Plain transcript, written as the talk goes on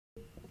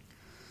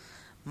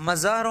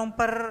مزاروں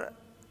پر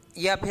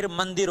یا پھر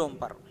مندروں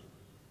پر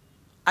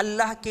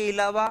اللہ کے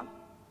علاوہ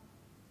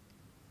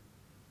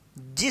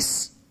جس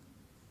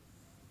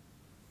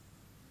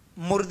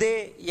مردے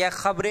یا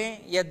خبریں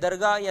یا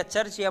درگاہ یا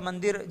چرچ یا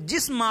مندر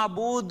جس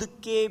معبود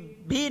کے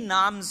بھی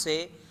نام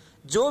سے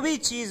جو بھی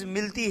چیز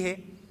ملتی ہے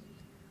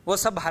وہ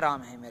سب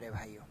حرام ہے میرے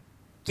بھائیوں۔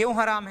 کیوں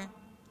حرام ہے؟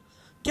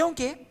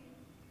 کیونکہ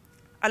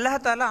اللہ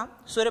تعالیٰ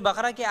سورہ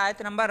بقرہ کے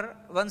آیت نمبر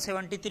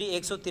 173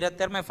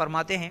 173 میں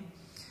فرماتے ہیں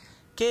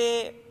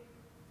کہ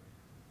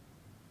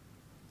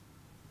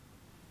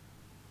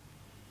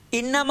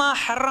انما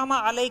حرم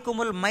علیکم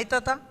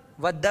المیتۃ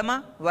والدم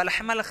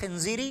ولحم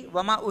الخنزیر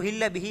وما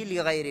اہل بہ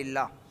لغیر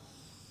اللہ،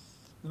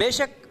 بے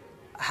شک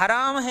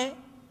حرام ہے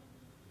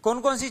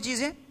کون کون سی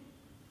چیزیں؟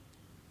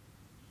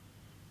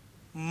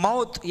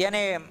 موت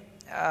یعنی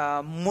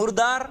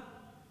مردار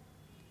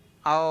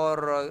اور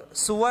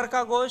سور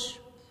کا گوشت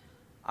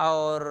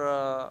اور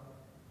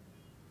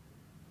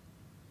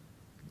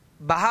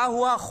بہا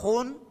ہوا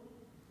خون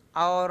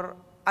اور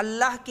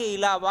اللہ کے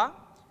علاوہ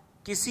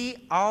کسی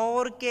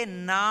اور کے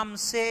نام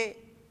سے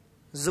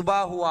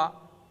ذبح ہوا،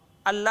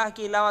 اللہ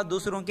کے علاوہ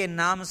دوسروں کے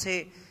نام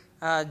سے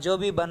جو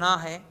بھی بنا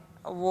ہے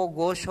وہ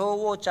گوشت ہو،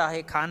 وہ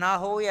چاہے کھانا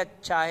ہو یا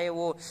چاہے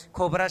وہ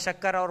کھوپرا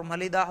شکر اور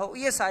ملیدہ ہو،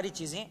 یہ ساری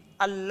چیزیں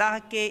اللہ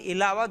کے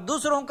علاوہ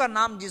دوسروں کا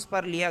نام جس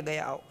پر لیا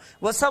گیا ہو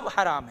وہ سب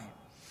حرام ہے۔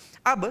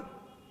 اب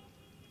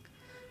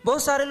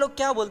بہت سارے لوگ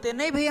کیا بولتے ہیں،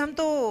 نہیں بھئی ہم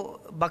تو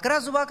بکرا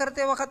ذبح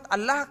کرتے وقت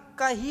اللہ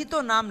کا ہی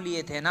تو نام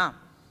لیے تھے نا،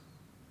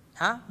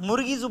 ہاں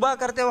مرغی ذبح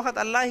کرتے وقت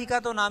اللہ ہی کا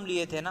تو نام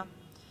لیے تھے نا۔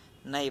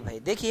 نہیں بھائی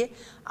دیکھیے،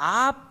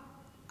 آپ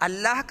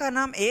اللہ کا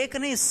نام ایک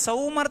نہیں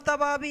 100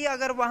 مرتبہ بھی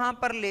اگر وہاں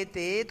پر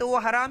لیتے تو وہ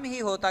حرام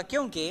ہی ہوتا،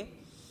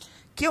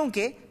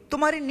 کیونکہ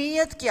تمہاری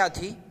نیت کیا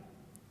تھی،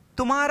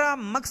 تمہارا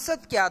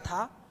مقصد کیا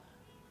تھا؟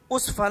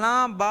 اس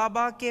فلاں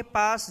بابا کے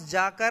پاس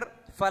جا کر،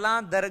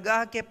 فلاں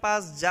درگاہ کے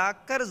پاس جا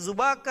کر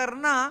ذبح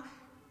کرنا،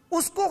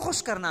 اس کو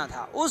خوش کرنا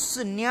تھا۔ اس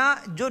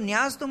جو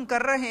نیاز تم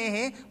کر رہے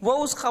ہیں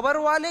وہ اس خبر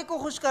والے کو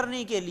خوش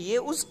کرنے کے لیے،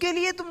 اس کے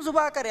لیے تم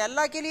ذبح کرے،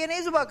 اللہ کے لیے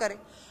نہیں ذبح کرے۔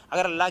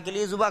 اگر اللہ کے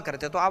لیے ذبح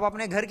کرتے تو آپ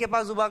اپنے گھر کے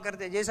پاس ذبح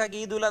کرتے، جیسا کہ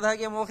عید الاضحیٰ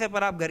کے موقع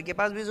پر آپ گھر کے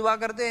پاس بھی ذبح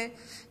کرتے ہیں،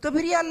 تو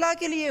پھر یہ اللہ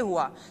کے لیے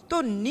ہوا۔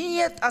 تو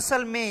نیت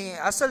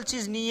اصل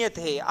چیز نیت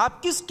ہے،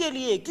 آپ کس کے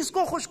لیے، کس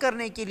کو خوش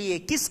کرنے کے لیے،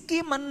 کس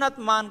کی منت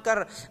مان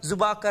کر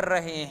ذبح کر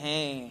رہے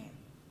ہیں؟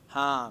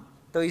 ہاں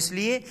تو اس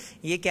لیے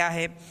یہ کیا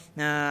ہے،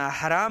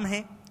 حرام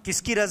ہے۔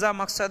 کس کی رضا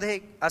مقصد ہے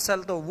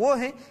اصل تو وہ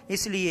ہے،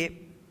 اس لیے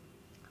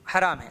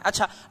حرام ہے۔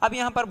 اچھا، اب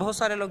یہاں پر بہت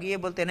سارے لوگ یہ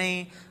بولتے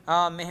نہیں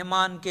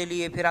مہمان کے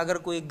لیے، پھر اگر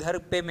کوئی گھر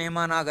پہ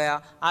مہمان آ گیا،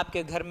 آپ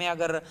کے گھر میں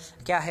اگر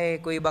کیا ہے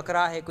کوئی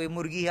بکرا ہے، کوئی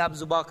مرغی ہے، آپ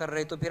ذبح کر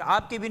رہے تو پھر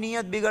آپ کی بھی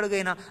نیت بگڑ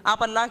گئی نا،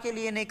 آپ اللہ کے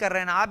لیے نہیں کر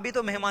رہے نا، آپ بھی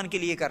تو مہمان کے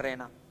لیے کر رہے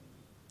نا،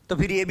 تو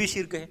پھر یہ بھی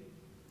شرک ہے۔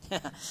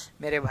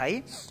 میرے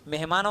بھائی،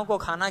 مہمانوں کو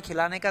کھانا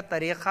کھلانے کا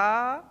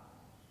طریقہ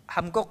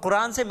ہم کو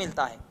قرآن سے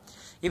ملتا ہے۔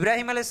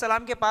 ابراہیم علیہ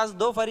السلام کے پاس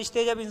 2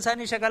 فرشتے جب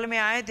انسانی شکل میں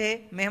آئے تھے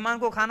مہمان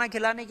کو کھانا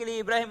کھلانے کے لیے،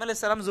 ابراہیم علیہ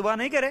السلام ذبح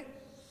نہیں کرے۔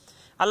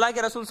 اللہ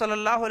کے رسول صلی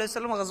اللہ علیہ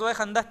وسلم غزوہ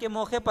خندق کے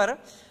موقع پر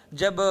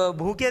جب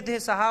بھوکے تھے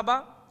صحابہ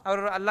اور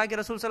اللہ کے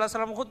رسول صلی اللہ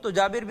علیہ وسلم خود، تو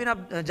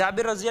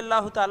جابر رضی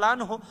اللہ تعالیٰ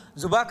عنہ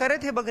ذبح کرے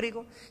تھے بکری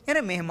کو۔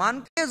 یعنی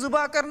مہمان کے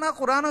ذبح کرنا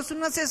قرآن و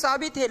سنت سے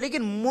ثابت ہے،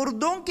 لیکن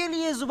مردوں کے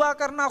لیے ذبح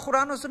کرنا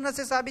قرآن و سنت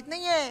سے ثابت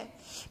نہیں ہے۔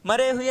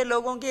 مرے ہوئے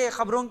لوگوں کے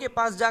قبروں کے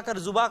پاس جا کر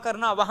ذبح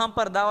کرنا، وہاں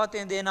پر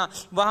دعوتیں دینا،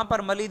 وہاں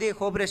پر ملیدے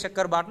کھوپرے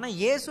شکر بانٹنا،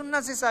 یہ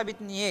سنت سے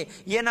ثابت نہیں ہے،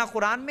 یہ نہ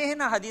قرآن میں ہے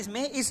نہ حدیث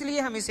میں ہے، اس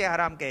لیے ہم اسے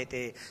حرام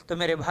کہتے ہیں۔ تو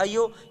میرے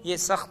بھائیوں، یہ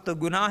سخت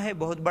گناہ ہے،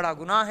 بہت بڑا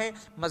گناہ ہے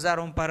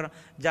مزاروں پر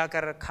جا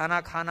کر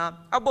کھانا کھانا۔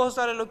 اب بہت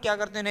سارے لوگ کیا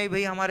کرتے ہیں، نہیں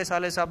بھائی ہمارے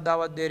سالے صاحب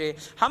دعوت دے رہے،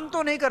 ہم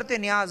تو نہیں کرتے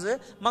نیاز،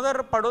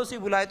 مگر پڑوسی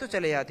بلائے تو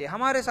چلے جاتے،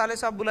 ہمارے سالے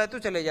صاحب بلائے تو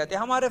چلے جاتے،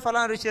 ہمارے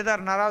فلاں رشتہ دار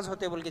ناراض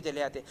ہوتے بول کے چلے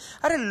جاتے۔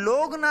 ارے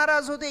لوگ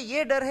ناراض ہوتے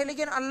یہ ڈر ہے،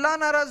 لیکن اللہ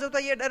ناراض ہوتا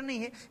یہ ڈر نہیں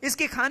ہے۔ اس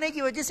کے کھانے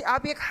کی وجہ سے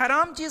آپ ایک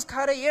حرام چیز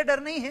کھا رہے، یہ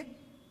ڈر نہیں ہے۔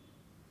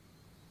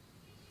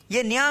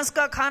 یہ نیاز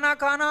کا کھانا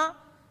کھانا،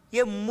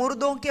 یہ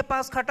مردوں کے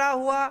پاس کھٹا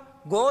ہوا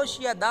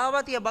گوشت یا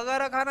دعوت یا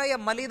بغیرہ کھانا یا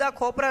ملیدہ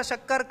کھوپرا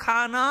شکر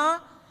کھانا،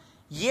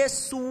 یہ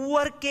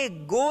سور کے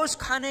گوشت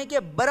کھانے کے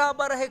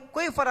برابر ہے،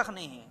 کوئی فرق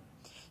نہیں ہے۔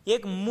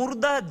 ایک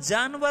مردہ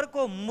جانور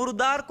کو،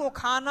 مردار کو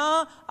کھانا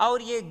اور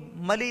یہ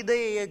ملیدے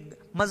یہ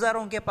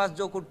مزاروں کے پاس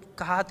جو کچھ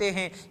کھاتے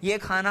ہیں یہ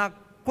کھانا،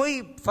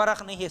 کوئی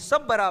فرق نہیں ہے،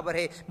 سب برابر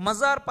ہے۔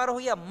 مزار پر ہو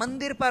یا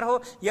مندر پر ہو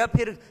یا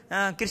پھر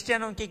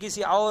کرسچنوں کی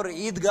کسی اور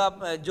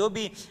عیدگاہ، جو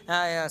بھی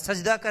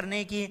سجدہ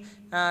کرنے کی،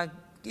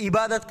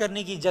 عبادت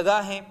کرنے کی جگہ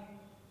ہے،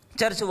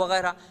 چرچ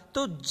وغیرہ،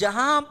 تو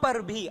جہاں پر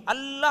بھی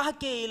اللہ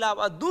کے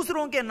علاوہ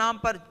دوسروں کے نام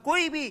پر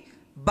کوئی بھی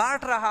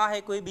بانٹ رہا ہے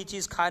کوئی بھی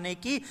چیز کھانے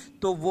کی،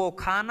 تو وہ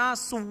کھانا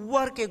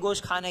سور کے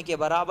گوشت کھانے کے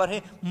برابر ہے،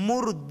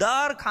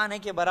 مردار کھانے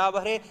کے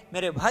برابر ہے۔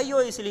 میرے بھائیوں،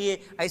 اس لیے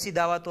ایسی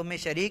دعوتوں میں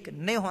شریک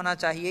نہیں ہونا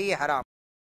چاہیے، یہ حرام۔